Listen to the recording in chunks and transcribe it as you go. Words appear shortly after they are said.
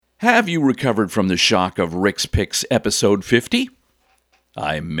Have you recovered from the shock of Rick's Picks episode 50?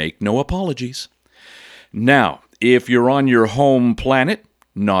 I make no apologies. Now, if you're on your home planet,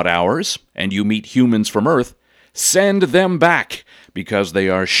 not ours, and you meet humans from Earth, send them back, because they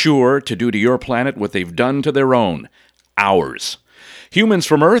are sure to do to your planet what they've done to their own, ours. Humans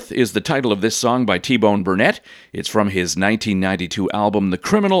from Earth is the title of this song by T-Bone Burnett. It's from his 1992 album The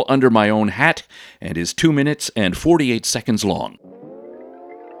Criminal Under My Own Hat, and is 2 minutes and 48 seconds long.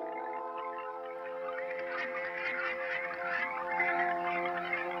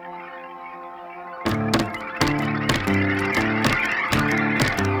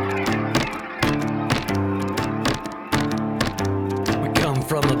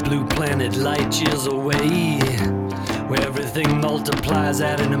 From a blue planet light years away, where everything multiplies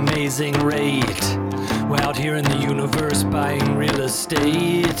at an amazing rate. We're out here in the universe buying real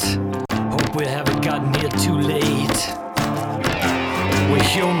estate. Hope we haven't gotten here too late. We're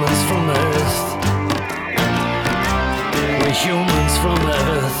humans from Earth. We're humans from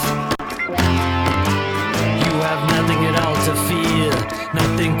Earth. You have nothing at all to fear, and I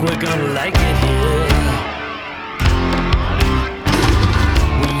think we're gonna like it here.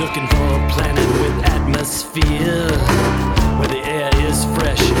 Looking for a planet with atmosphere, where the air is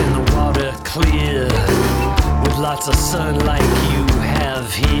fresh and the water clear, with lots of sun like you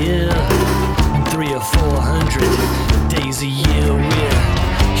have here, and 300 or 400 days a year. We're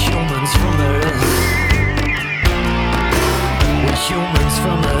humans from Earth. We're humans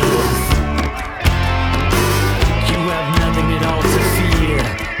from Earth. You have nothing at all to fear,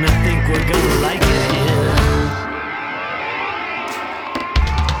 and I think we're gonna like it here.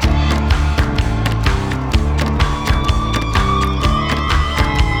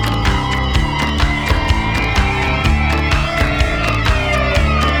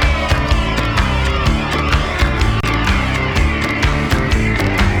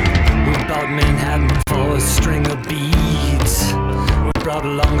 String of beads. We brought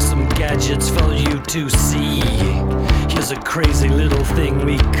along some gadgets for you to see. Here's a crazy little thing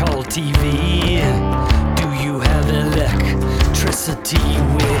we call TV. Do you have electricity?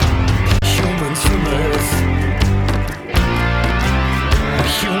 We're humans from Earth.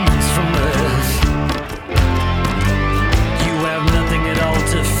 We're humans from Earth. You have nothing at all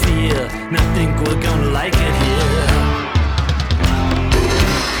to fear, and I think we're gonna like it here.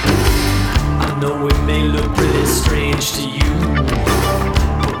 I know it may look pretty strange to you,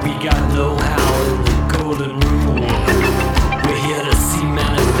 but we got know-how in the golden rule. We're here to see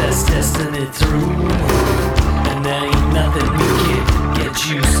manifest destiny through, and there ain't nothing we can't get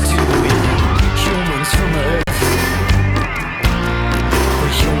used to. We're humans from Earth.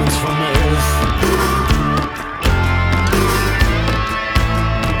 We're humans from Earth.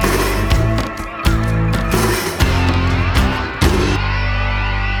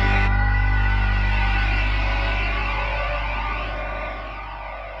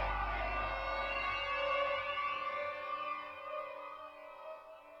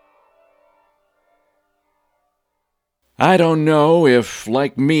 I don't know if,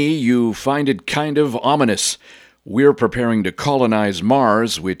 like me, you find it kind of ominous. We're preparing to colonize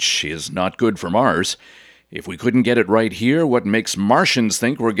Mars, which is not good for Mars. If we couldn't get it right here, what makes Martians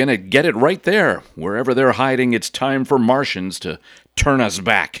think we're going to get it right there? Wherever they're hiding, it's time for Martians to turn us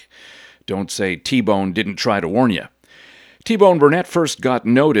back. Don't say T-Bone didn't try to warn you. T-Bone Burnett first got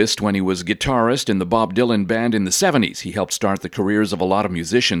noticed when he was guitarist in the Bob Dylan band in the 70s. He helped start the careers of a lot of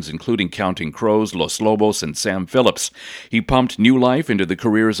musicians, including Counting Crows, Los Lobos, and Sam Phillips. He pumped new life into the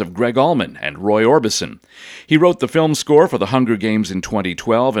careers of Greg Allman and Roy Orbison. He wrote the film score for The Hunger Games in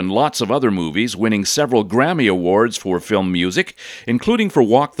 2012 and lots of other movies, winning several Grammy Awards for film music, including for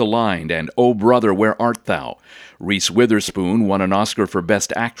Walk the Line and Oh Brother, Where Art Thou? Reese Witherspoon won an Oscar for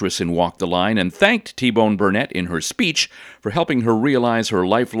Best Actress in Walk the Line and thanked T-Bone Burnett in her speech for helping her realize her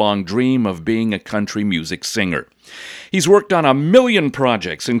lifelong dream of being a country music singer. He's worked on 1 million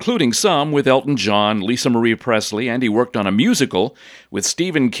projects, including some with Elton John, Lisa Marie Presley, and he worked on a musical with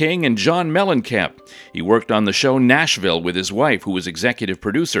Stephen King and John Mellencamp. He worked on the show Nashville with his wife, who was executive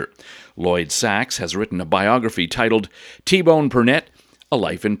producer. Lloyd Sachs has written a biography titled T-Bone Burnett, A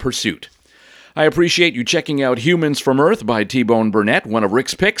Life in Pursuit. I appreciate you checking out Humans from Earth by T-Bone Burnett, one of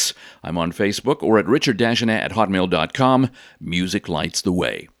Rick's picks. I'm on Facebook or at richard-dagenet@hotmail.com. Music lights the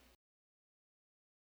way.